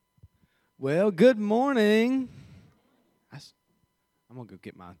Well, good morning. I'm going to go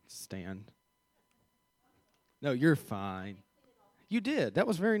get my stand. No, you're fine. You did. That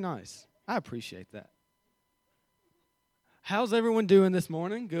was very nice. I appreciate that. How's everyone doing this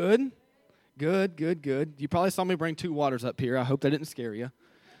morning? Good? Good. You probably saw me bring 2 waters up here. I hope that didn't scare you.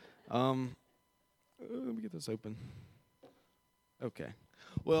 Let me get this open. Okay.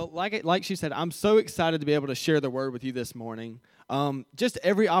 Well, like she said, I'm so excited to be able to share the word with you this morning. Just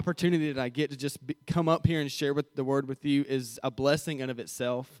every opportunity that I get to just come up here and share the word with you is a blessing in of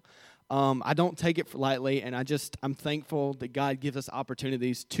itself. I don't take it lightly, and I'm thankful that God gives us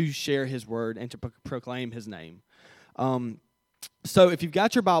opportunities to share His word and to proclaim His name. So if you've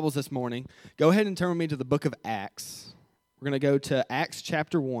got your Bibles this morning, go ahead and turn with me to the book of Acts. We're going to go to Acts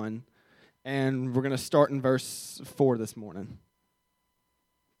chapter 1, and we're going to start in verse 4 this morning.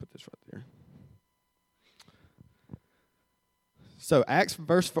 Put this right there. So Acts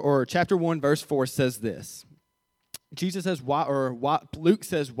chapter 1, verse 4 says this. Jesus says, Luke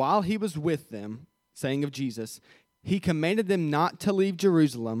says, while he was with them, saying of Jesus, he commanded them not to leave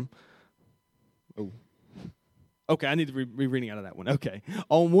Jerusalem. Oh, okay, I need to be reading out of that one. Okay.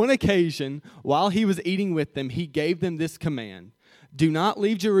 On one occasion, while he was eating with them, he gave them this command. Do not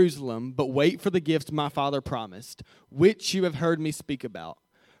leave Jerusalem, but wait for the gift my Father promised, which you have heard me speak about.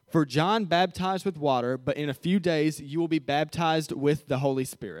 For John baptized with water, but in a few days you will be baptized with the Holy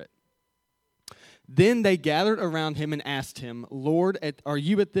Spirit. Then they gathered around him and asked him, Lord, are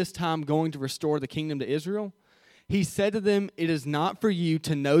you at this time going to restore the kingdom to Israel? He said to them, it is not for you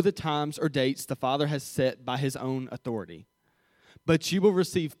to know the times or dates the Father has set by his own authority. But you will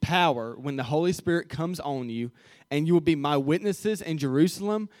receive power when the Holy Spirit comes on you, and you will be my witnesses in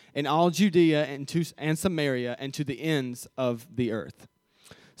Jerusalem and all Judea and Samaria and to the ends of the earth.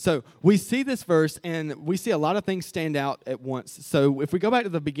 So we see this verse, and we see a lot of things stand out at once. So if we go back to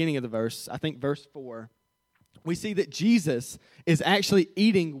the beginning of the verse, I think verse 4, we see that Jesus is actually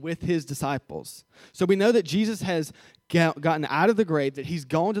eating with his disciples. So we know that Jesus has gotten out of the grave, that he's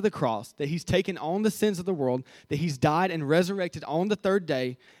gone to the cross, that he's taken on the sins of the world, that he's died and resurrected on the 3rd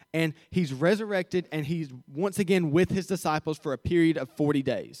day, and he's resurrected, and he's once again with his disciples for a period of 40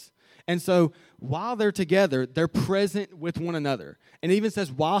 days. And so while they're together, they're present with one another. And it even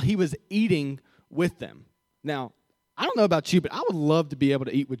says while he was eating with them. Now, I don't know about you, but I would love to be able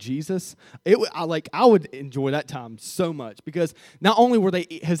to eat with Jesus. I would enjoy that time so much because not only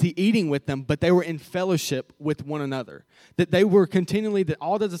was he eating with them, but they were in fellowship with one another. That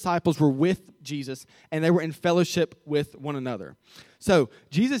all the disciples were with Jesus and they were in fellowship with one another. So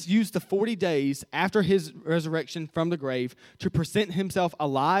Jesus used the 40 days after his resurrection from the grave to present himself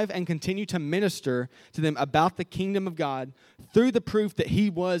alive and continue to minister to them about the kingdom of God through the proof that he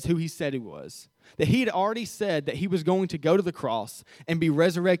was who he said he was. That he had already said that he was going to go to the cross and be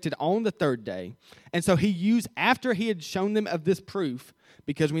resurrected on the 3rd day. And so after he had shown them of this proof,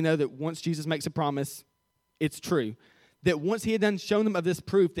 because we know that once Jesus makes a promise, it's true, that once he had shown them of this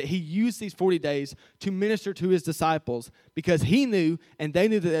proof, that he used these 40 days to minister to his disciples because he knew and they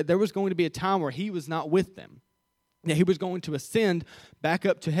knew that there was going to be a time where he was not with them, that he was going to ascend back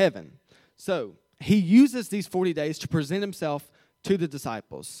up to heaven. So he uses these 40 days to present himself to the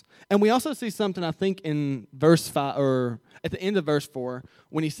disciples. And we also see something, I think, in verse 5, or at the end of verse 4,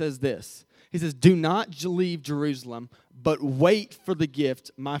 when he says this. He says, do not leave Jerusalem, but wait for the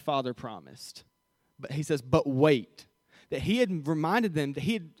gift my Father promised. But he says, but wait. That he had reminded them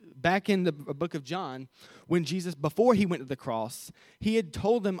that back in the book of John, when Jesus, before he went to the cross, he had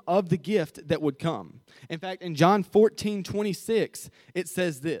told them of the gift that would come. In fact, in John 14:26, it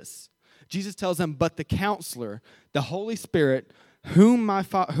says this. Jesus tells them, but the counselor, the Holy Spirit, whom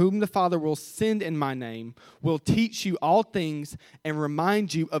the Father will send in my name, will teach you all things and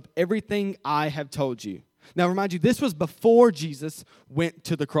remind you of everything I have told you. Now, remind you, this was before Jesus went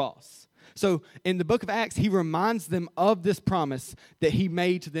to the cross. So in the book of Acts, he reminds them of this promise that he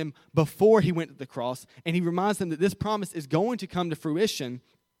made to them before he went to the cross. And he reminds them that this promise is going to come to fruition,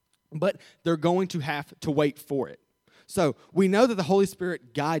 but they're going to have to wait for it. So we know that the Holy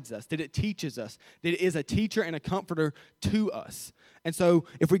Spirit guides us, that it teaches us, that it is a teacher and a comforter to us. And so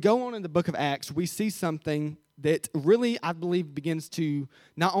if we go on in the book of Acts, we see something that really, I believe, begins to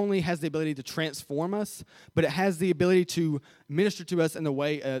not only has the ability to transform us, but it has the ability to minister to us in the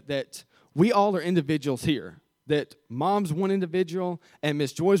way that we all are individuals here. That Mom's one individual, and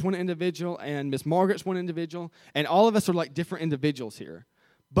Miss Joy's one individual, and Miss Margaret's one individual, and all of us are like different individuals here.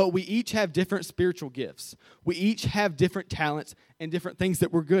 But we each have different spiritual gifts. We each have different talents and different things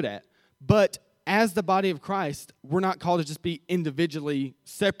that we're good at. But as the body of Christ, we're not called to just be individually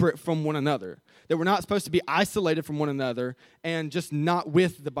separate from one another. That we're not supposed to be isolated from one another and just not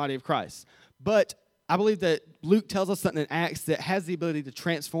with the body of Christ. But I believe that Luke tells us something in Acts that has the ability to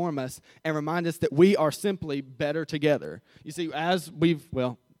transform us and remind us that we are simply better together. You see,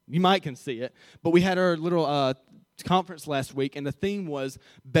 you might can see it, but we had our little conference last week, and the theme was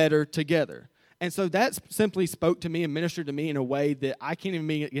better together. And so that simply spoke to me and ministered to me in a way that I can't even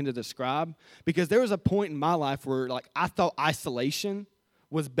begin to describe, because there was a point in my life where I thought isolation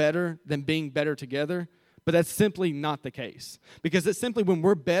was better than being better together, but that's simply not the case. Because it's simply when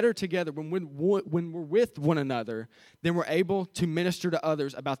we're better together, when we're with one another, then we're able to minister to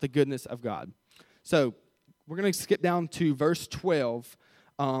others about the goodness of God. So we're going to skip down to verse 12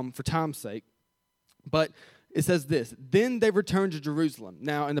 for time's sake, but it says this: then they returned to Jerusalem.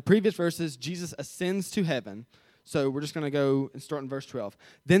 Now, in the previous verses, Jesus ascends to heaven. So we're just going to go and start in verse 12.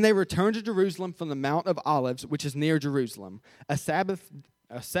 Then they returned to Jerusalem from the Mount of Olives, which is near Jerusalem, a Sabbath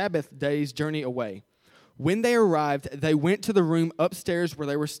day's journey away. When they arrived, they went to the room upstairs where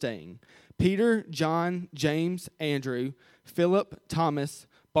they were staying. Peter, John, James, Andrew, Philip, Thomas,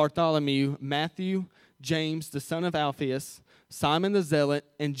 Bartholomew, Matthew, James, the son of Alphaeus, Simon the Zealot,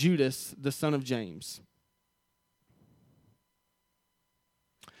 and Judas, the son of James.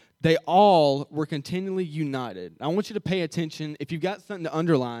 They all were continually united. I want you to pay attention. If you've got something to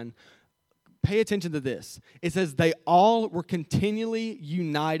underline, pay attention to this. It says they all were continually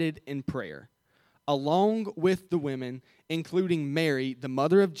united in prayer, along with the women, including Mary, the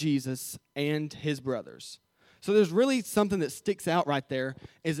mother of Jesus, and his brothers. So there's really something that sticks out right there,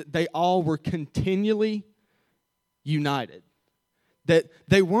 is that they all were continually united. That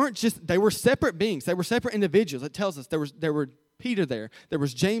they were separate beings. They were separate individuals. It tells us there were Peter there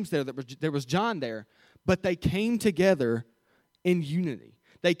was James there was John there, but they came together in unity.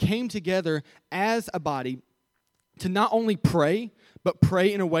 They came together as a body to not only pray, but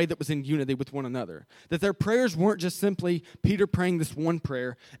pray in a way that was in unity with one another. That their prayers weren't just simply Peter praying this one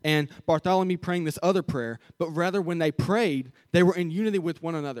prayer and Bartholomew praying this other prayer, but rather when they prayed, they were in unity with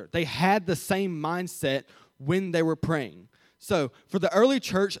one another. They had the same mindset when they were praying. So for the early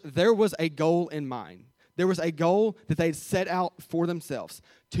church, there was a goal in mind. There was a goal that they had set out for themselves,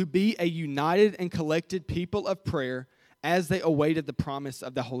 to be a united and collected people of prayer as they awaited the promise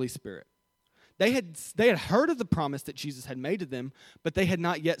of the Holy Spirit. They had heard of the promise that Jesus had made to them, but they had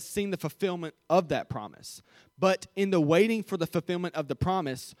not yet seen the fulfillment of that promise. But in the waiting for the fulfillment of the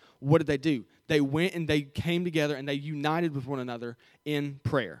promise, what did they do? They went and they came together and they united with one another in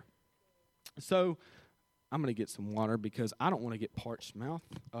prayer. So I'm going to get some water because I don't want to get parched mouth.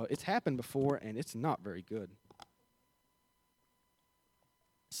 It's happened before, and it's not very good.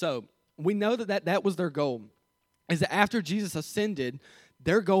 So we know that was their goal, is that after Jesus ascended,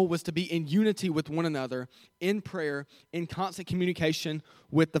 their goal was to be in unity with one another, in prayer, in constant communication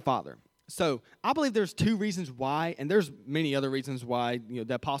with the Father. So I believe there's two reasons why, and there's many other reasons why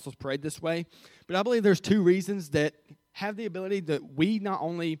the apostles prayed this way, but I believe there's two reasons that have the ability that we not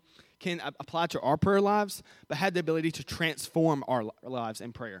only can apply to our prayer lives, but had the ability to transform our lives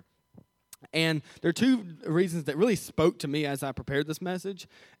in prayer. And there are two reasons that really spoke to me as I prepared this message,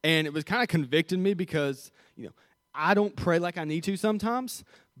 and it was kind of convicted me because, I don't pray like I need to sometimes,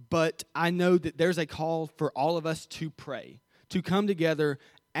 but I know that there's a call for all of us to pray, to come together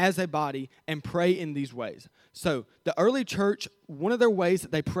as a body and pray in these ways. So the early church, one of their ways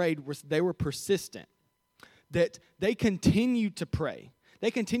that they prayed was they were persistent, that they continued to pray. They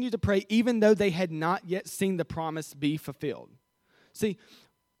continued to pray even though they had not yet seen the promise be fulfilled. See,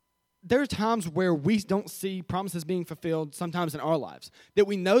 there are times where we don't see promises being fulfilled sometimes in our lives. That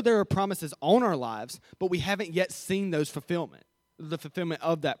we know there are promises on our lives, but we haven't yet seen the fulfillment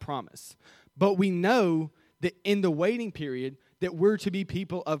of that promise. But we know that in the waiting period that we're to be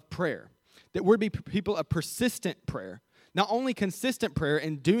people of prayer. That we're to be people of persistent prayer. Not only consistent prayer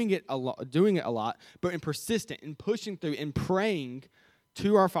and doing it a lot, but in persistent, in pushing through, in praying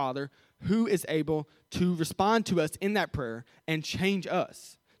to our Father, who is able to respond to us in that prayer and change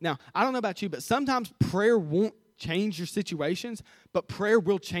us. Now, I don't know about you, but sometimes prayer won't change your situations, but prayer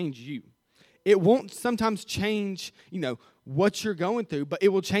will change you. It won't sometimes change, what you're going through, but it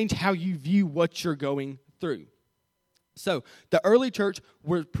will change how you view what you're going through. So, the early church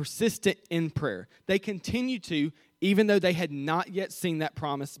were persistent in prayer. They continued to, even though they had not yet seen that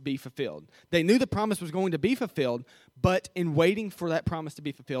promise be fulfilled. They knew the promise was going to be fulfilled, but in waiting for that promise to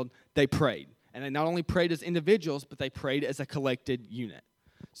be fulfilled, they prayed. And they not only prayed as individuals, but they prayed as a collected unit.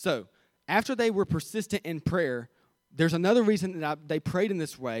 So, after they were persistent in prayer, there's another reason that they prayed in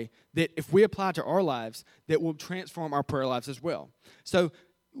this way, that if we apply to our lives, that will transform our prayer lives as well. So,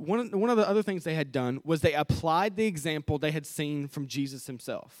 one of the other things they had done was they applied the example they had seen from Jesus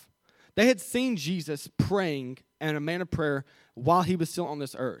himself. They had seen Jesus praying and a man of prayer while he was still on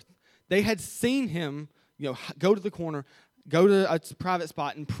this earth. They had seen him, go to the corner, go to a private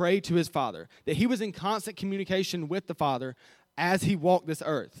spot and pray to his Father. That he was in constant communication with the Father as he walked this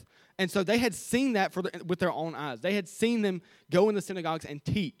earth. And so they had seen that with their own eyes. They had seen them go in the synagogues and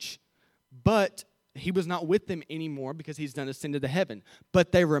teach. But he was not with them anymore because he's done ascended to heaven.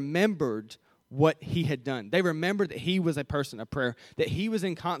 But they remembered what he had done. They remembered that he was a person of prayer, that he was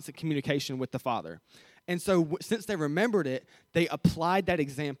in constant communication with the Father. And so since they remembered it, they applied that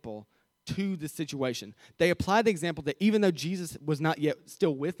example to the situation. They applied the example that even though Jesus was not yet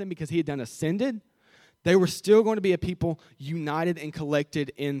still with them because he had done ascended, they were still going to be a people united and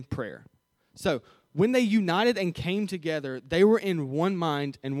collected in prayer. So when they united and came together, they were in one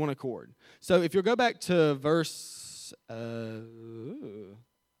mind and one accord. So if you'll go back to verse, what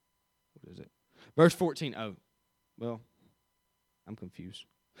is it? Verse 14. Oh, well, I'm confused.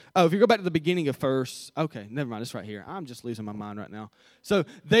 Oh, if you go back to the beginning of okay, never mind, it's right here. I'm just losing my mind right now. So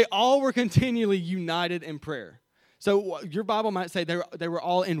they all were continually united in prayer. So your Bible might say they were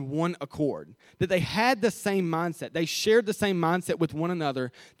all in one accord, that they had the same mindset. They shared the same mindset with one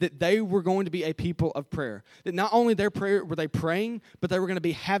another, that they were going to be a people of prayer. That not only were they praying, but they were going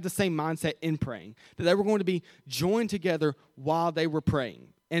to have the same mindset in praying. That they were going to be joined together while they were praying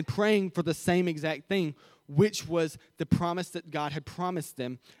and praying for the same exact thing, which was the promise that God had promised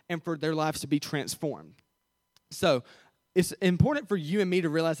them and for their lives to be transformed. So it's important for you and me to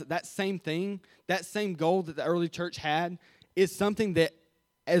realize that same thing, that same goal that the early church had, is something that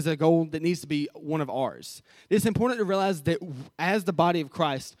as a goal that needs to be one of ours. It's important to realize that as the body of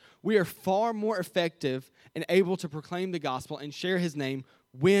Christ, we are far more effective and able to proclaim the gospel and share his name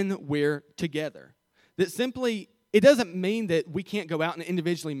when we're together. That simply, it doesn't mean that we can't go out and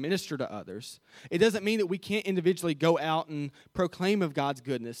individually minister to others. It doesn't mean that we can't individually go out and proclaim of God's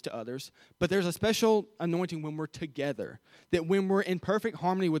goodness to others. But there's a special anointing when we're together. That when we're in perfect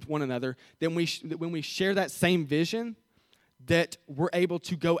harmony with one another, then when we share that same vision, that we're able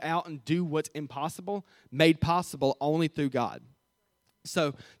to go out and do what's impossible, made possible only through God.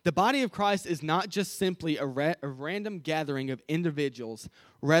 So the body of Christ is not just simply a random gathering of individuals.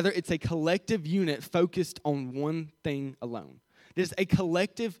 Rather, it's a collective unit focused on one thing alone. It is a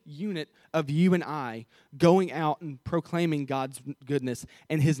collective unit of you and I going out and proclaiming God's goodness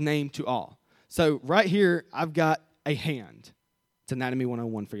and his name to all. So right here, I've got a hand. It's Anatomy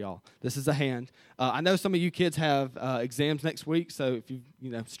 101 for y'all. This is a hand. I know some of you kids have exams next week, so if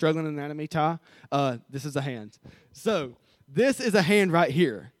you're struggling in anatomy, this is a hand. So this is a hand right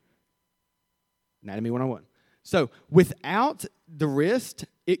here. Anatomy 101. So without the wrist,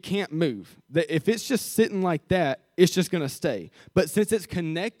 it can't move. If it's just sitting like that, it's just going to stay. But since it's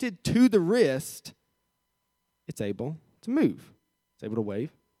connected to the wrist, it's able to move. It's able to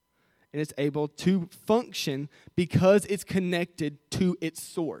wave. And it's able to function because it's connected to its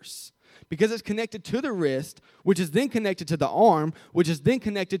source. Because it's connected to the wrist, which is then connected to the arm, which is then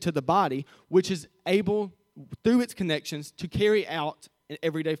connected to the body, which is able through its connections to carry out an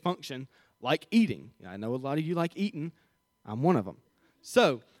everyday function like eating. I know a lot of you like eating. I'm one of them.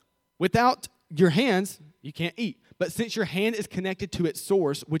 So without your hands, you can't eat. But since your hand is connected to its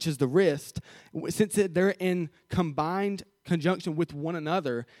source, which is the wrist, since they're in combined conjunction with one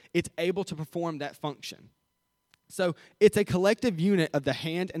another, it's able to perform that function. So it's a collective unit of the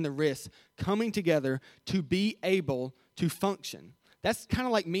hand and the wrist coming together to be able to function. That's kind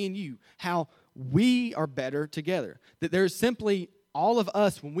of like me and you, how we are better together. That there's simply all of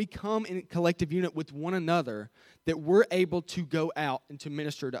us, when we come in collective unit with one another, that we're able to go out and to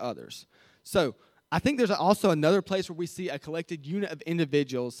minister to others. So I think there's also another place where we see a collected unit of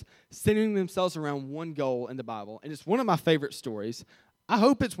individuals centering themselves around one goal in the Bible. And it's one of my favorite stories. I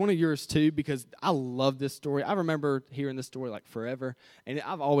hope it's one of yours too, because I love this story. I remember hearing this story like forever, and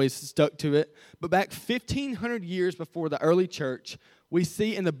I've always stuck to it. But back 1,500 years before the early church, we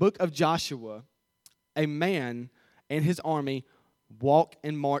see in the book of Joshua a man and his army walk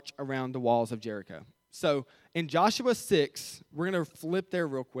and march around the walls of Jericho. So in Joshua 6, we're going to flip there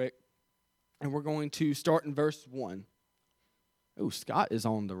real quick, and we're going to start in verse 1. Oh, Scott is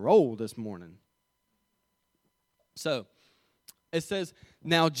on the roll this morning. So it says,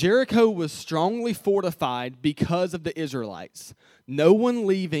 "Now Jericho was strongly fortified because of the Israelites, no one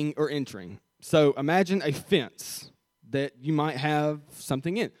leaving or entering." So imagine a fence that you might have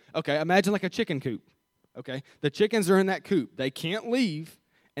something in. Okay, imagine like a chicken coop. Okay, the chickens are in that coop. They can't leave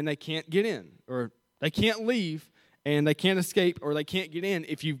and they can't get in, or they can't leave and they can't escape or they can't get in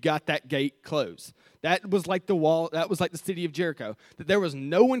if you've got that gate closed. That was like the wall, that was like the city of Jericho, that there was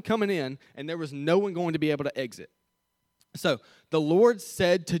no one coming in and there was no one going to be able to exit. So the Lord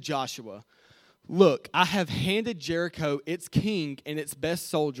said to Joshua, look, I have handed Jericho, its king, and its best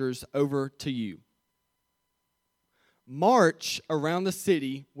soldiers over to you. March around the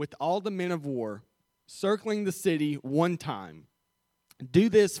city with all the men of war, circling the city one time. Do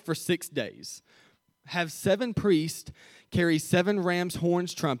this for 6 days. Have 7 priests carry 7 ram's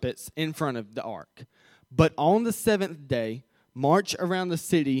horns trumpets in front of the ark. But on the 7th day, march around the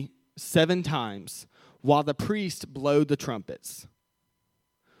city 7 times, while the priests blow the trumpets.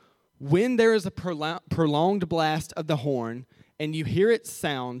 When there is a prolonged blast of the horn, and you hear its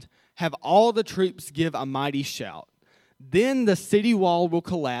sound, have all the troops give a mighty shout. Then the city wall will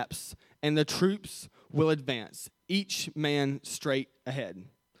collapse, and the troops will advance, each man straight ahead.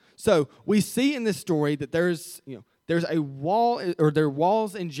 So we see in this story that there's a wall, or there are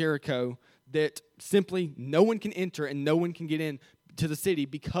walls in Jericho that simply no one can enter and no one can get in to the city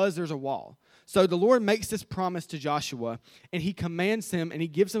because there's a wall. So the Lord makes this promise to Joshua, and he commands him, and he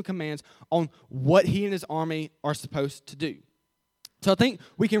gives him commands on what he and his army are supposed to do. So I think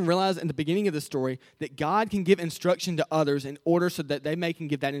we can realize in the beginning of the story that God can give instruction to others in order so that they can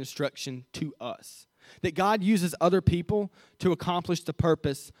give that instruction to us. That God uses other people to accomplish the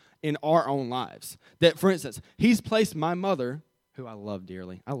purpose in our own lives. That, for instance, he's placed my mother, who I love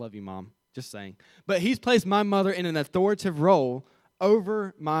dearly. I love you, Mom, just saying. But he's placed my mother in an authoritative role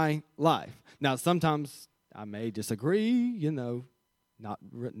over my life. Now, sometimes I may disagree,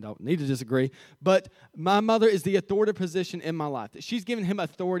 don't need to disagree, but my mother is the authoritative position in my life. She's given him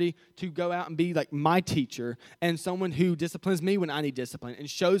authority to go out and be like my teacher and someone who disciplines me when I need discipline and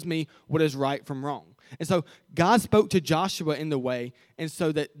shows me what is right from wrong. And so God spoke to Joshua in the way, and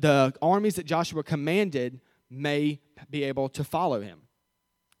so that the armies that Joshua commanded may be able to follow him.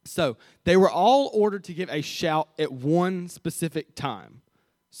 So they were all ordered to give a shout at one specific time.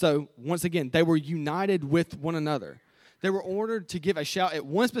 So once again, they were united with one another. They were ordered to give a shout at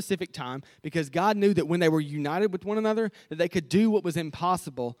one specific time because God knew that when they were united with one another, that they could do what was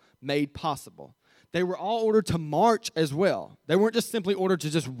impossible made possible. They were all ordered to march as well. They weren't just simply ordered to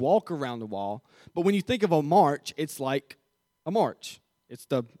just walk around the wall. But when you think of a march, it's like a march. It's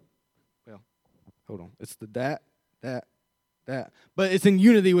the that. But it's in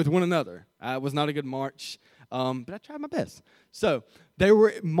unity with one another. It was not a good march, but I tried my best. So they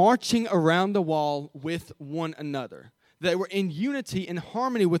were marching around the wall with one another. They were in unity and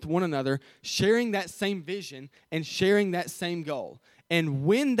harmony with one another, sharing that same vision and sharing that same goal. And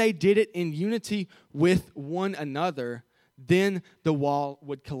when they did it in unity with one another, then the wall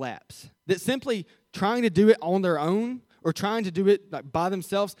would collapse. That simply trying to do it on their own or trying to do it like by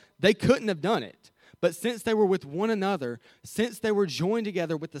themselves, they couldn't have done it. But since they were with one another, since they were joined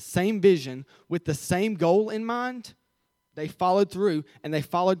together with the same vision, with the same goal in mind, they followed through and they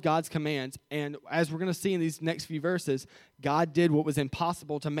followed God's commands. And as we're going to see in these next few verses, God did what was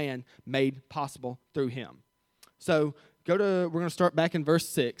impossible to man, made possible through him. So we're going to start back in verse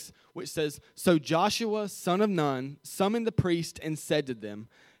 6, which says, So Joshua, son of Nun, summoned the priest and said to them,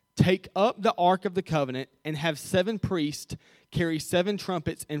 Take up the ark of the covenant and have 7 priests carry 7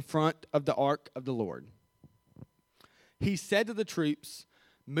 trumpets in front of the ark of the Lord. He said to the troops,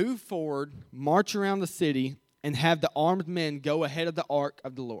 Move forward, march around the city, and have the armed men go ahead of the ark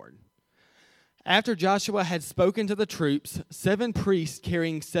of the Lord. After Joshua had spoken to the troops, 7 priests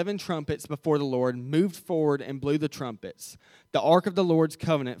carrying 7 trumpets before the Lord moved forward and blew the trumpets, the ark of the Lord's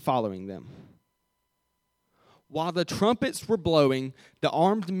covenant following them. While the trumpets were blowing, the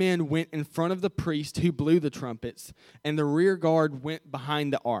armed men went in front of the priest who blew the trumpets, and the rear guard went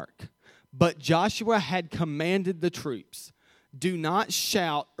behind the ark. But Joshua had commanded the troops, Do not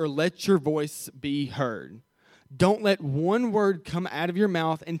shout or let your voice be heard. Don't let one word come out of your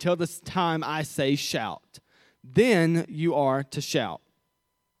mouth until the time I say shout. Then you are to shout.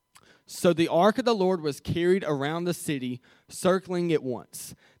 So the ark of the Lord was carried around the city, circling it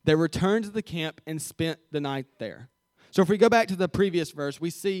once. They returned to the camp and spent the night there. So if we go back to the previous verse, we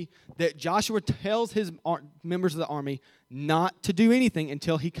see that Joshua tells his members of the army not to do anything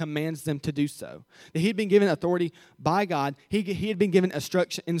until he commands them to do so. That he had been given authority by God. He had been given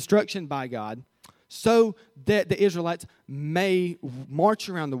instruction by God so that the Israelites may march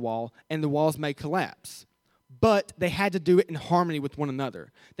around the wall and the walls may collapse. But they had to do it in harmony with one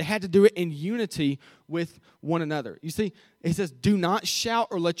another. They had to do it in unity with one another. You see, it says, do not shout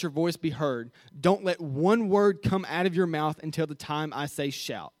or let your voice be heard. Don't let one word come out of your mouth until the time I say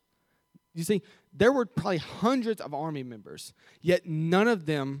shout. You see, there were probably hundreds of army members, yet none of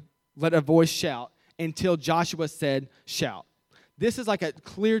them let a voice shout until Joshua said, shout. This is like a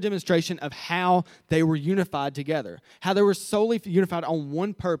clear demonstration of how they were unified together, how they were solely unified on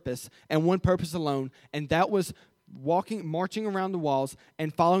one purpose and one purpose alone, and that was marching around the walls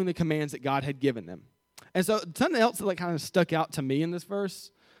and following the commands that God had given them. And so something else that kind of stuck out to me in this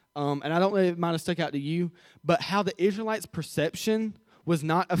verse, and I don't know if it might have stuck out to you, but how the Israelites' perception was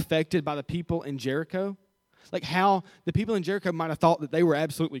not affected by the people in Jericho. Like how the people in Jericho might have thought that they were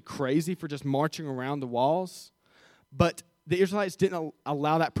absolutely crazy for just marching around the walls, but the Israelites didn't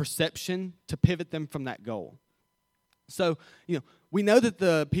allow that perception to pivot them from that goal. So, we know that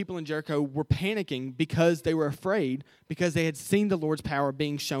the people in Jericho were panicking because they were afraid, because they had seen the Lord's power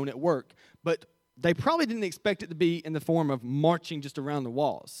being shown at work. But they probably didn't expect it to be in the form of marching just around the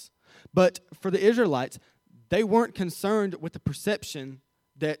walls. But for the Israelites, they weren't concerned with the perception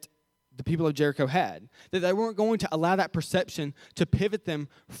that the people of Jericho had, that they weren't going to allow that perception to pivot them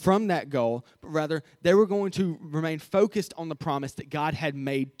from that goal, but rather they were going to remain focused on the promise that God had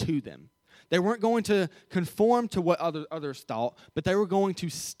made to them. They weren't going to conform to what others thought, but they were going to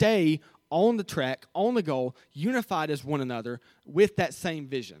stay on the track, on the goal, unified as one another with that same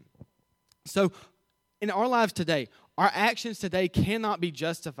vision. So in our lives today, our actions today cannot be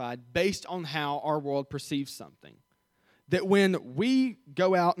justified based on how our world perceives something. That when we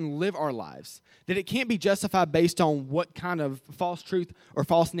go out and live our lives, that it can't be justified based on what kind of false truth or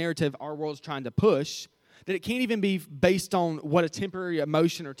false narrative our world's trying to push, that it can't even be based on what a temporary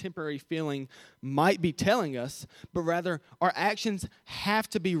emotion or temporary feeling might be telling us, but rather our actions have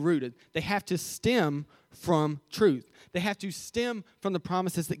to be rooted. They have to stem from truth. They have to stem from the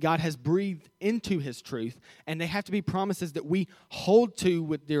promises that God has breathed into His truth, and they have to be promises that we hold to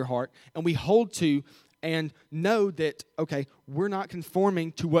with dear heart, and we hold to and know that, okay, we're not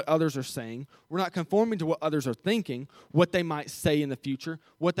conforming to what others are saying. We're not conforming to what others are thinking, what they might say in the future,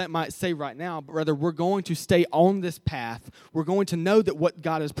 what they might say right now, but rather we're going to stay on this path. We're going to know that what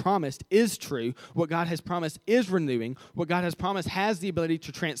God has promised is true, what God has promised is renewing, what God has promised has the ability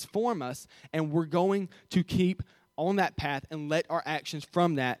to transform us, and we're going to keep on that path and let our actions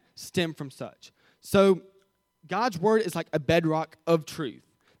from that stem from such. So God's word is like a bedrock of truth.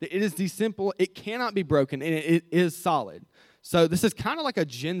 It is the simple, it cannot be broken, and it is solid. So this is kind of like a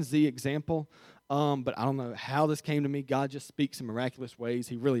Gen Z example, but I don't know how this came to me. God just speaks in miraculous ways.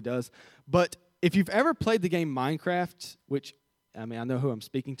 He really does. But if you've ever played the game Minecraft, which, I know who I'm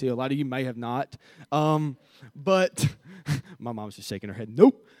speaking to. A lot of you may have not. But my mom's just shaking her head.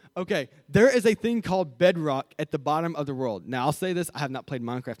 Nope. Okay, there is a thing called bedrock at the bottom of the world. Now, I'll say this. I have not played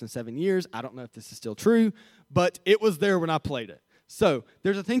Minecraft in 7 years. I don't know if this is still true, but it was there when I played it. So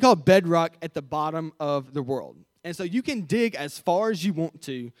there's a thing called bedrock at the bottom of the world. And so you can dig as far as you want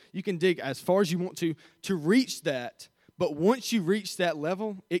to. You can dig as far as you want to reach that. But once you reach that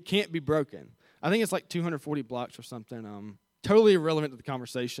level, it can't be broken. I think it's like 240 blocks or something. Totally irrelevant to the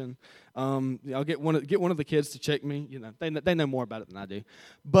conversation. I'll get one of the kids to check me. They know more about it than I do.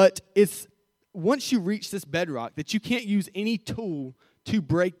 But it's once you reach this bedrock that you can't use any tool to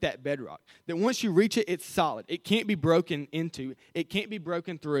break that bedrock. That once you reach it, it's solid. It can't be broken into. It can't be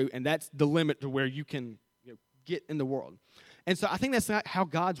broken through, and that's the limit to where you can get in the world. And so I think that's not how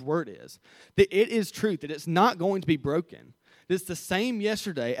God's word is. That it is truth, that it's not going to be broken. That it's the same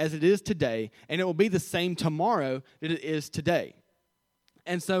yesterday as it is today, and it will be the same tomorrow that it is today.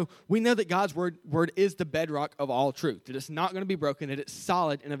 And so we know that God's word is the bedrock of all truth. That it's not going to be broken, that it's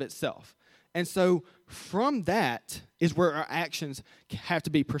solid in of itself. And so from that is where our actions have to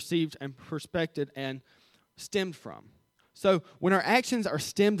be perceived and perspected and stemmed from. So when our actions are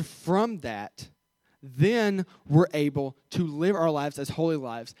stemmed from that, then we're able to live our lives as holy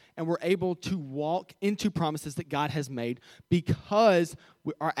lives, and we're able to walk into promises that God has made because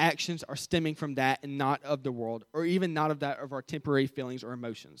our actions are stemming from that and not of the world, or even not of that of our temporary feelings or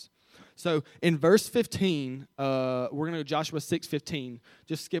emotions. So in verse 15, we're going to go Joshua 6:15.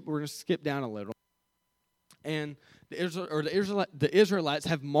 We're going to skip down a little. And the Israelites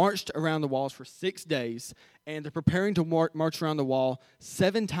have marched around the walls for 6 days, and they're preparing to march around the wall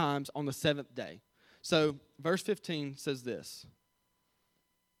 7 times on the 7th day. So verse 15 says this.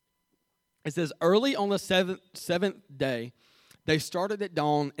 It says, early on the seventh day, they started at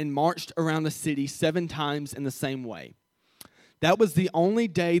dawn and marched around the city 7 times in the same way. That was the only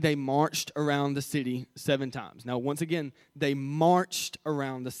day they marched around the city 7 times. Now, once again, they marched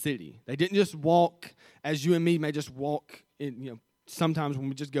around the city. They didn't just walk as you and me may just walk sometimes when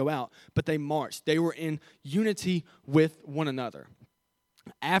we just go out, but they marched. They were in unity with one another.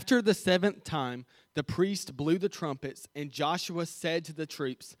 After the 7th time, the priest blew the trumpets, and Joshua said to the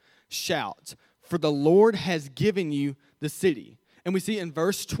troops, shout, for the Lord has given you the city. And we see in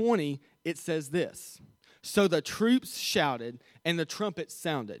verse 20, it says this: "So the troops shouted, and the trumpet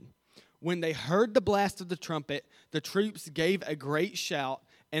sounded. When they heard the blast of the trumpet, the troops gave a great shout,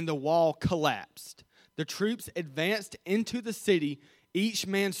 and the wall collapsed. The troops advanced into the city, each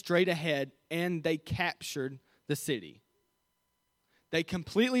man straight ahead, and they captured the city." They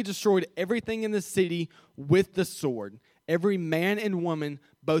completely destroyed everything in the city with the sword, every man and woman,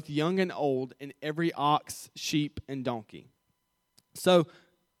 both young and old, and every ox, sheep, and donkey. So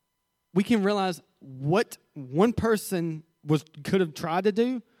we can realize what one person could have tried to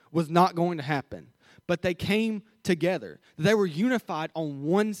do was not going to happen. But they came together. They were unified on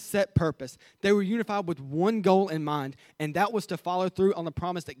one set purpose. They were unified with one goal in mind, and that was to follow through on the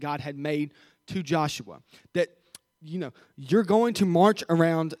promise that God had made to Joshua. That, you're going to march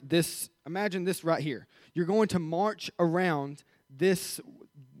around this. Imagine this right here. You're going to march around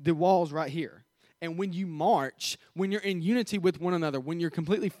the walls right here. And when you march, when you're in unity with one another, when you're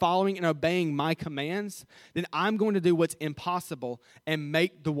completely following and obeying my commands, then I'm going to do what's impossible and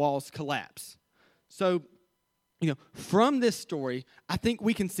make the walls collapse. So, from this story, I think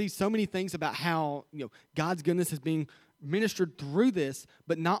we can see so many things about how, God's goodness is being ministered through this,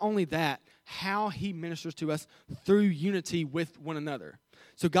 but not only that, how he ministers to us through unity with one another.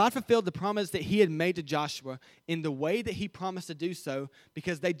 So God fulfilled the promise that he had made to Joshua in the way that he promised to do so,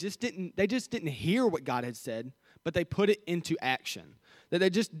 because they just didn't hear what God had said, but they put it into action. That they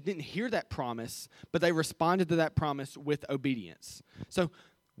just didn't hear that promise, but they responded to that promise with obedience. So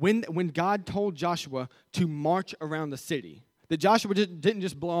when God told Joshua to march around the city, that Joshua didn't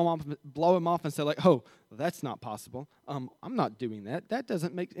just blow him off and say, like, "Oh, that's not possible. I'm not doing that. That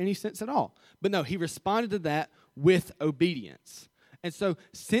doesn't make any sense at all." But no, he responded to that with obedience. And so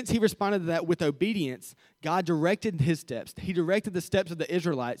since he responded to that with obedience, God directed his steps. He directed the steps of the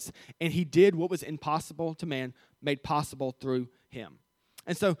Israelites, and he did what was impossible to man, made possible through him.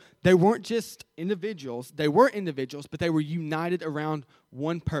 And so they weren't just individuals. They were individuals, but they were united around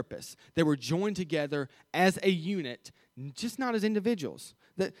one purpose. They were joined together as a unit, just not as individuals.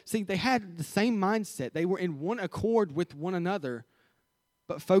 They had the same mindset. They were in one accord with one another,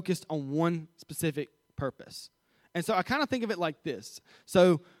 but focused on one specific purpose. And so I kind of think of it like this.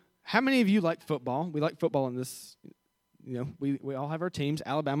 So how many of you like football? We like football in this, we all have our teams,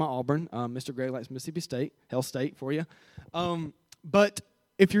 Alabama, Auburn. Mr. Gray likes Mississippi State, Hell State for you. But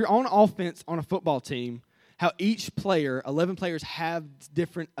if you're on offense on a football team, how each player, 11 players, have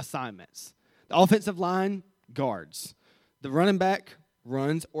different assignments. The offensive line, guards. The running back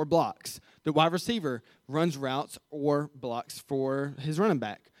runs or blocks. The wide receiver runs routes or blocks for his running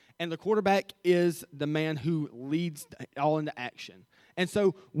back. And the quarterback is the man who leads all into action. And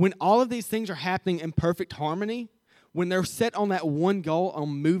so when all of these things are happening in perfect harmony, when they're set on that one goal on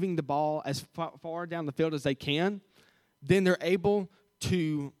moving the ball as far down the field as they can, then they're able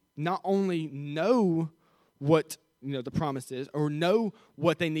to not only know what the promise is or know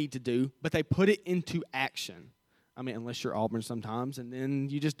what they need to do, but they put it into action. I mean, unless you're Auburn sometimes, and then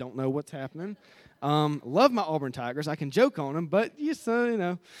you just don't know what's happening. Love my Auburn Tigers. I can joke on them, but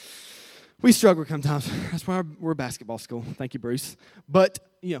we struggle sometimes. That's why we're a basketball school. Thank you, Bruce. But,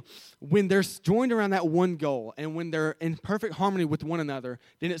 when they're joined around that one goal and when they're in perfect harmony with one another,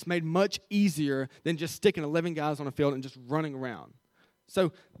 then it's made much easier than just sticking 11 guys on a field and just running around.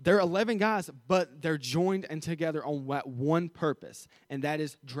 So they're 11 guys, but they're joined and together on one purpose, and that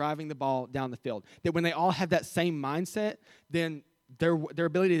is driving the ball down the field. That when they all have that same mindset, then their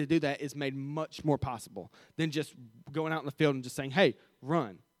ability to do that is made much more possible than just going out in the field and just saying, "Hey,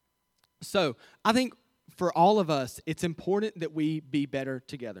 run." So I think for all of us, it's important that we be better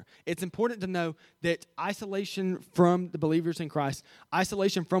together. It's important to know that isolation from the believers in Christ,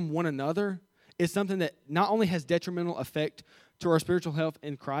 isolation from one another, is something that not only has detrimental effect to our spiritual health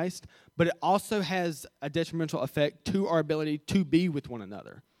in Christ, but it also has a detrimental effect to our ability to be with one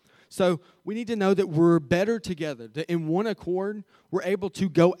another. So we need to know that we're better together, that in one accord, we're able to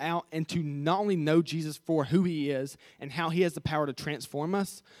go out and to not only know Jesus for who he is and how he has the power to transform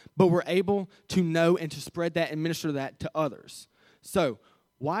us, but we're able to know and to spread that and minister that to others. So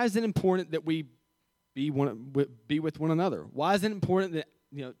why is it important that we be with one another? Why is it important that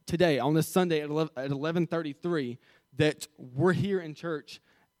today, on this Sunday at 11:33, that we're here in church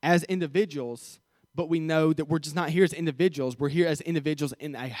as individuals, but we know that we're just not here as individuals. We're here as individuals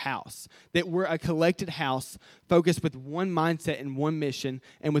in a house. That we're a collected house focused with one mindset and one mission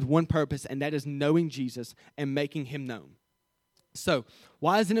and with one purpose, and that is knowing Jesus and making him known. So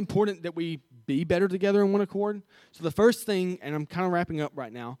why is it important that we be better together in one accord? So the first thing, and I'm kind of wrapping up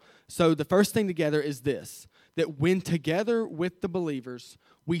right now, so the first thing together is this, that when together with the believers,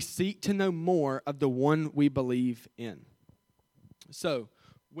 we seek to know more of the one we believe in. So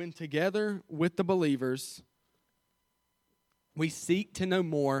when together with the believers, we seek to know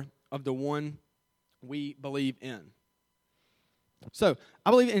more of the one we believe in. So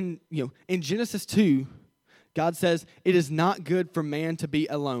I believe in Genesis 2, God says, "It is not good for man to be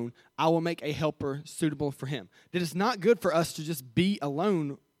alone. I will make a helper suitable for him." That it's not good for us to just be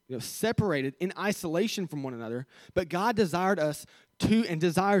alone, separated in isolation from one another, but God desired us to and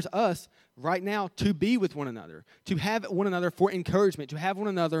desires us right now to be with one another, to have one another for encouragement, to have one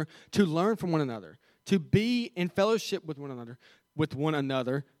another to learn from one another, to be in fellowship with one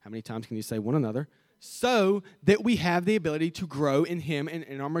another. How many times can you say one another? So that we have the ability to grow in Him and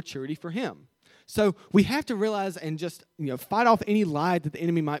in our maturity for Him. So we have to realize and just fight off any lie that the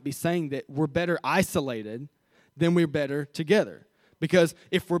enemy might be saying that we're better isolated than we're better together. Because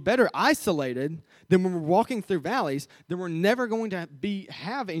if we're better isolated, then when we're walking through valleys, then we're never going to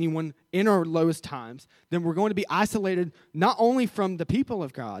have anyone in our lowest times. Then we're going to be isolated not only from the people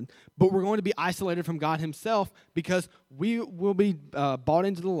of God, but we're going to be isolated from God Himself because we will be bought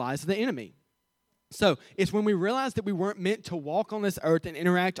into the lies of the enemy. So it's when we realize that we weren't meant to walk on this earth and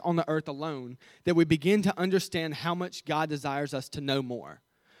interact on the earth alone that we begin to understand how much God desires us to know more.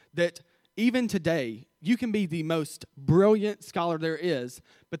 That even today, you can be the most brilliant scholar there is,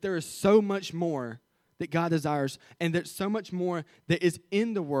 but there is so much more that God desires, and there's so much more that is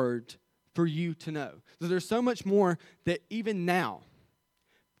in the Word for you to know. So there's so much more that even now,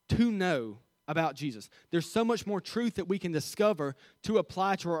 to know about Jesus. There's so much more truth that we can discover to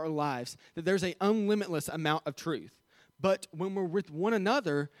apply to our lives, that there's an unlimitless amount of truth. But when we're with one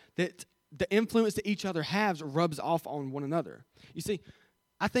another, that the influence that each other has rubs off on one another. You see,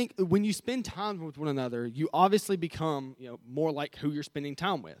 I think when you spend time with one another, you obviously become, more like who you're spending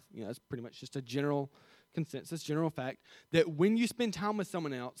time with. That's pretty much just a general consensus, general fact, that when you spend time with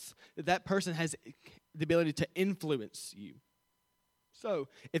someone else, that person has the ability to influence you. So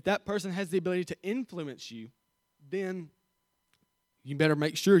if that person has the ability to influence you, then you better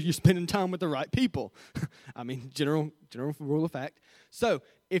make sure you're spending time with the right people. I mean, general rule of fact. So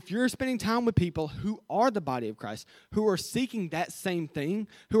if you're spending time with people who are the body of Christ, who are seeking that same thing,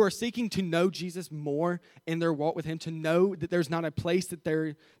 who are seeking to know Jesus more in their walk with Him, to know that there's not a place that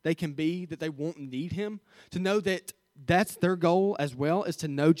they can be, that they won't need Him, to know that that's their goal as well, is to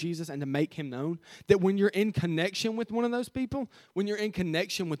know Jesus and to make Him known, that when you're in connection with one of those people, when you're in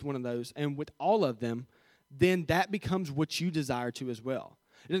connection with one of those and with all of them, then that becomes what you desire to as well.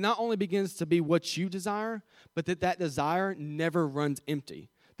 It not only begins to be what you desire, but that desire never runs empty,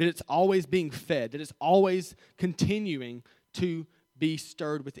 that it's always being fed, that it's always continuing to be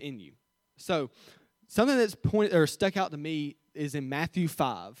stirred within you. So something that's stuck out to me is in Matthew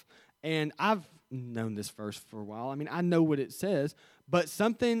 5, and I've known this verse for a while. I mean, I know what it says, but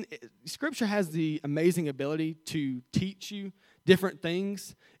Scripture has the amazing ability to teach you different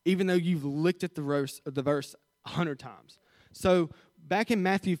things, even though you've looked at the verse 100 times. So back in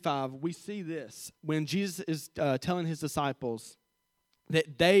Matthew 5, we see this when Jesus is telling His disciples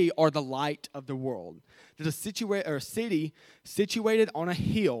that they are the light of the world. That a city situated on a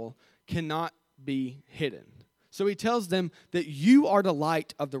hill cannot be hidden. So He tells them that you are the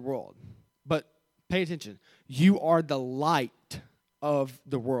light of the world. But pay attention. You are the light of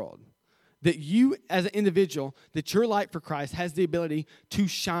the world. That you, as an individual, that your light for Christ has the ability to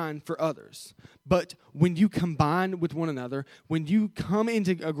shine for others. But when you combine with one another, when you come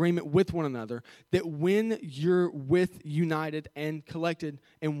into agreement with one another, that when you're united and collected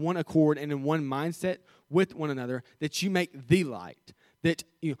in one accord and in one mindset with one another, that you make the light. That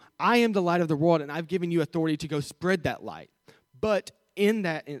I am the light of the world, and I've given you authority to go spread that light. But in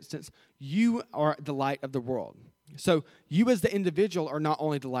that instance, you are the light of the world. So you as the individual are not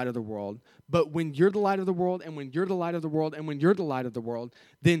only the light of the world, but when you're the light of the world, and when you're the light of the world, and when you're the light of the world,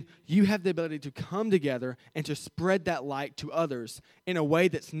 then you have the ability to come together and to spread that light to others in a way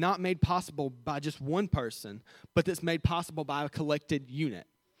that's not made possible by just one person, but that's made possible by a collected unit.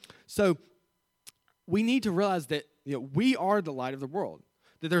 So we need to realize that we are the light of the world,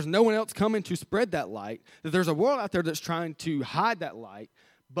 that there's no one else coming to spread that light, that there's a world out there that's trying to hide that light,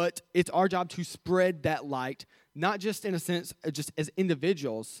 but it's our job to spread that light, not just in a sense, just as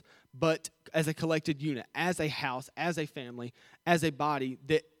individuals, but as a collected unit, as a house, as a family, as a body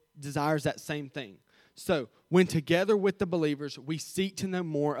that desires that same thing. So when together with the believers, we seek to know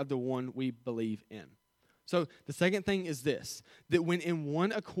more of the one we believe in. So the second thing is this, that when in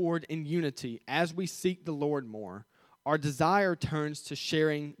one accord and unity, as we seek the Lord more, our desire turns to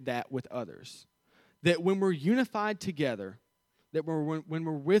sharing that with others. That when we're unified together, that when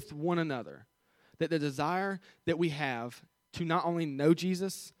we're with one another, that the desire that we have to not only know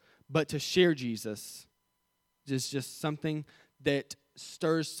Jesus, but to share Jesus is just something that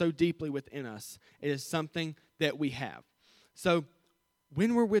stirs so deeply within us. It is something that we have. So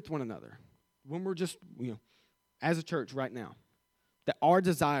when we're with one another, when we're just, as a church right now, that our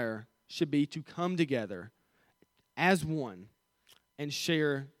desire should be to come together as one and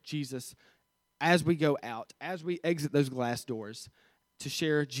share Jesus as we go out, as we exit those glass doors, to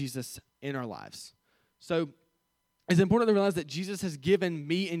share Jesus in our lives. So it's important to realize that Jesus has given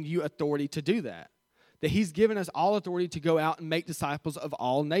me and you authority to do that. That he's given us all authority to go out and make disciples of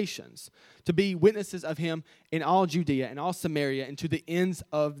all nations, to be witnesses of him in all Judea and all Samaria and to the ends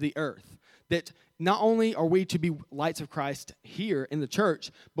of the earth. That not only are we to be lights of Christ here in the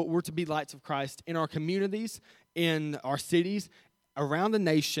church, but we're to be lights of Christ in our communities, in our cities, around the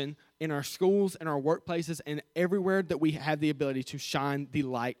nation, in our schools, in our workplaces, and everywhere that we have the ability to shine the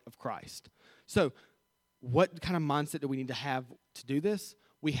light of Christ. So, what kind of mindset do we need to have to do this?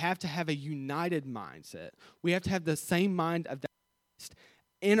 We have to have a united mindset. We have to have the same mind of Christ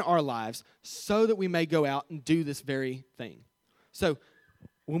in our lives so that we may go out and do this very thing. So,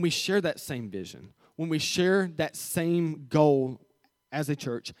 when we share that same vision, when we share that same goal as a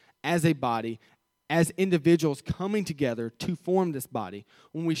church, as a body, as individuals coming together to form this body,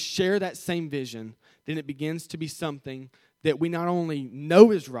 when we share that same vision, then it begins to be something that we not only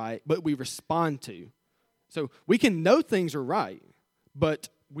know is right, but we respond to. So we can know things are right, but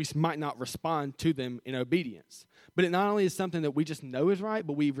we might not respond to them in obedience. But it not only is something that we just know is right,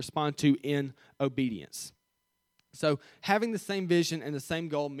 but we respond to in obedience. So having the same vision and the same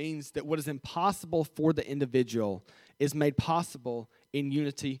goal means that what is impossible for the individual is made possible in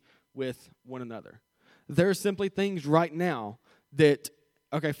unity with one another. There are simply things right now that,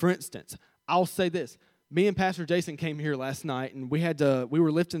 okay, for instance, I'll say this. Me and Pastor Jason came here last night, and we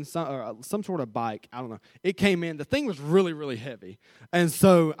were lifting some sort of bike. I don't know. It came in. The thing was really, really heavy. And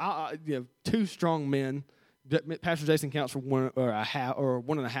so, two strong men. Pastor Jason counts for one and a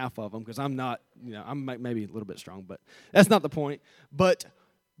half of them, because I'm not, I'm maybe a little bit strong, but that's not the point. But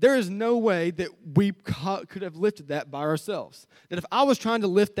there is no way that we could have lifted that by ourselves. That if I was trying to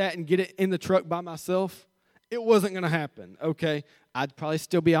lift that and get it in the truck by myself, it wasn't going to happen, okay? I'd probably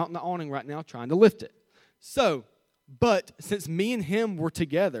still be out in the awning right now trying to lift it. So, but since me and him were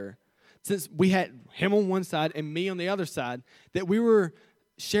together, since we had him on one side and me on the other side, that we were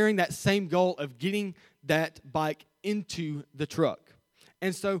sharing that same goal of getting that bike into the truck.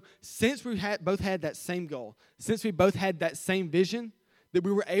 And so, since we both had that same goal, since we both had that same vision, that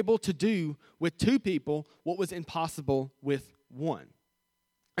we were able to do with two people what was impossible with one.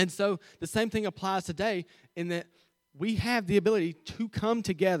 And so the same thing applies today in that we have the ability to come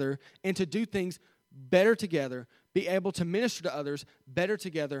together and to do things better together, be able to minister to others better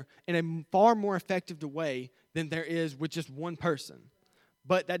together in a far more effective way than there is with just one person.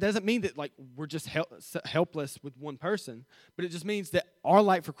 But that doesn't mean that we're just helpless with one person, but it just means that our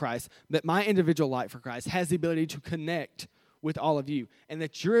light for Christ, that my individual light for Christ has the ability to connect with all of you, and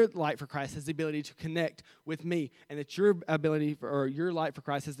that your light for Christ has the ability to connect with me, and that your light for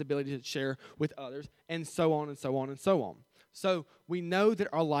Christ has the ability to share with others, and so on and so on and so on. So we know that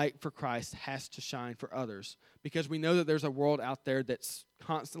our light for Christ has to shine for others, because we know that there's a world out there that's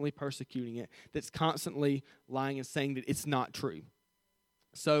constantly persecuting it, that's constantly lying and saying that it's not true.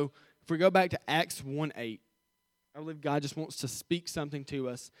 So if we go back to Acts 1:8, I believe God just wants to speak something to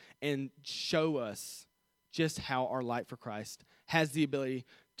us and show us just how our light for Christ has the ability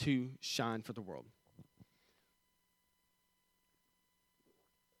to shine for the world.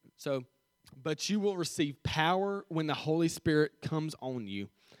 So, but you will receive power when the Holy Spirit comes on you,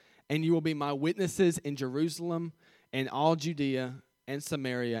 and you will be my witnesses in Jerusalem and all Judea and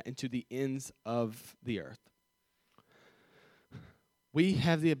Samaria and to the ends of the earth. We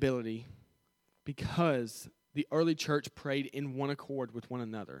have the ability, because the early church prayed in one accord with one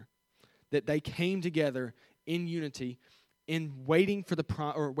another, that they came together in unity in waiting for the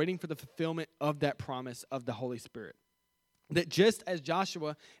fulfillment of that promise of the Holy Spirit. That just as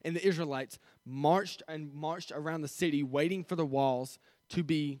Joshua and the Israelites marched around the city waiting for the walls to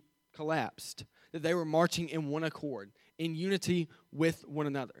be collapsed, that they were marching in one accord, in unity with one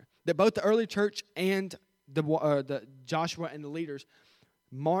another. That both the early church and the Joshua and the leaders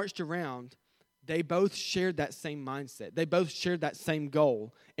marched around. They both shared that same mindset. They both shared that same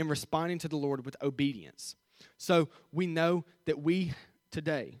goal in responding to the Lord with obedience. So we know that we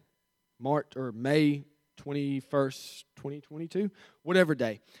today, May 21st, 2022, whatever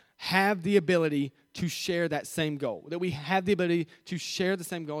day, have the ability to share that same goal. That we have the ability to share the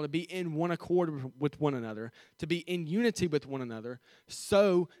same goal, to be in one accord with one another, to be in unity with one another,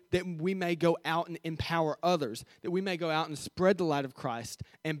 so that we may go out and empower others, that we may go out and spread the light of Christ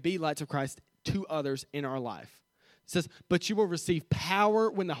and be lights of Christ to others in our life. says, but you will receive power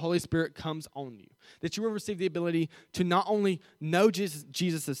when the Holy Spirit comes on you. That you will receive the ability to not only know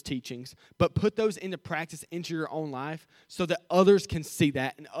Jesus' teachings, but put those into practice into your own life so that others can see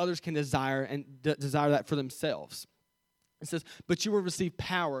that and others can desire that for themselves. It says, but you will receive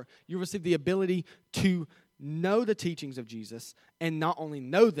power. You will receive the ability to know the teachings of Jesus and not only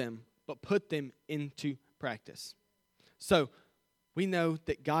know them, but put them into practice. So we know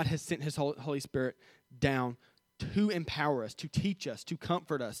that God has sent his Holy Spirit down to empower us, to teach us, to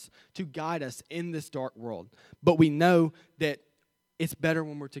comfort us, to guide us in this dark world. But we know that it's better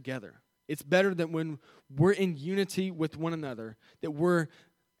when we're together. It's better that when we're in unity with one another, that we're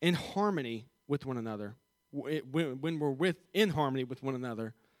in harmony with one another. When we're in harmony with one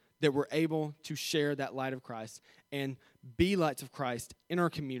another, that we're able to share that light of Christ and be lights of Christ in our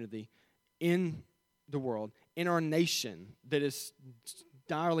community, in the world, in our nation that is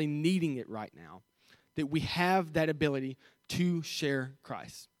direly needing it right now. That we have that ability to share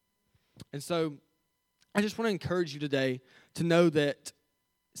Christ. And so I just want to encourage you today to know that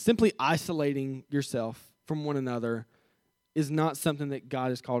simply isolating yourself from one another is not something that God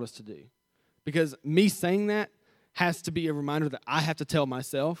has called us to do. Because me saying that has to be a reminder that I have to tell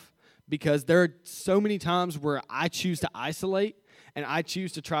myself, because there are so many times where I choose to isolate and I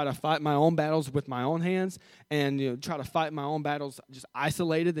choose to try to fight my own battles with my own hands and try to fight my own battles just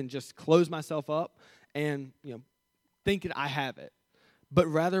isolated and just close myself up and think that I have it. But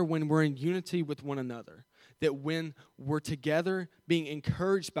rather when we're in unity with one another, that when we're together being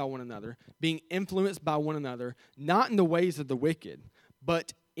encouraged by one another, being influenced by one another, not in the ways of the wicked,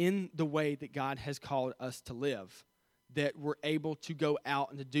 but in the way that God has called us to live, that we're able to go out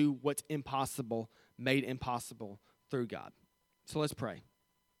and to do what's impossible, made impossible through God. So let's pray.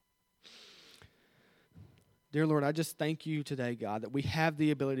 Dear Lord, I just thank you today, God, that we have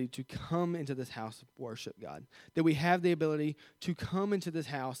the ability to come into this house of worship, God. That we have the ability to come into this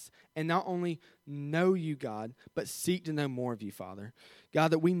house and not only know you, God, but seek to know more of you, Father.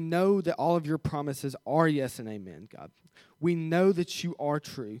 God, that we know that all of your promises are yes and amen, God. We know that you are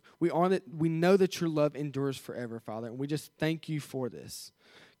true. We know that your love endures forever, Father, and we just thank you for this.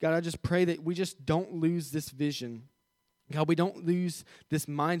 God, I just pray that we just don't lose this vision. God, we don't lose this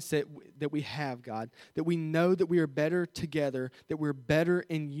mindset that we have, God, that we know that we are better together, that we're better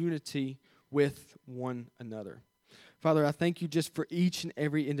in unity with one another. Father, I thank you just for each and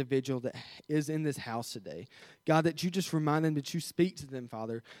every individual that is in this house today. God, that you just remind them, that you speak to them,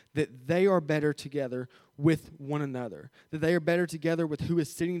 Father, that they are better together with one another, that they are better together with who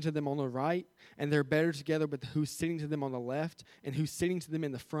is sitting to them on the right, and they're better together with who's sitting to them on the left, and who's sitting to them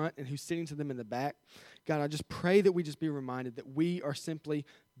in the front, and who's sitting to them in the back. God, I just pray that we just be reminded that we are simply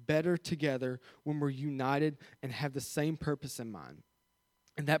better together when we're united and have the same purpose in mind.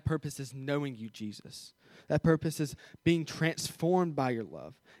 And that purpose is knowing you, Jesus. That purpose is being transformed by your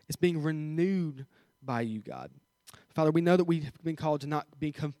love. It's being renewed by you, God. Father, we know that we've been called to not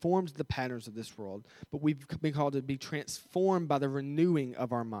be conformed to the patterns of this world, but we've been called to be transformed by the renewing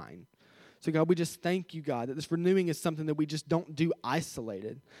of our mind. So, God, we just thank you, God, that this renewing is something that we just don't do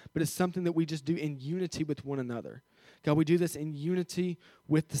isolated, but it's something that we just do in unity with one another. God, we do this in unity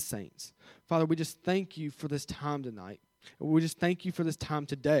with the saints. Father, we just thank you for this time tonight. We just thank you for this time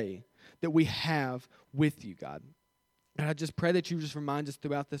today that we have with you, God. And I just pray that you just remind us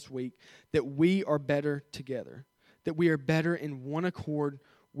throughout this week that we are better together, that we are better in one accord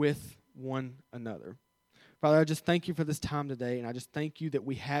with one another. Father, I just thank you for this time today, and I just thank you that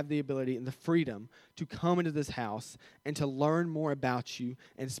we have the ability and the freedom to come into this house and to learn more about you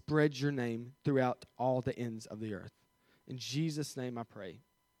and spread your name throughout all the ends of the earth. In Jesus' name I pray,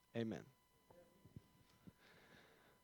 amen.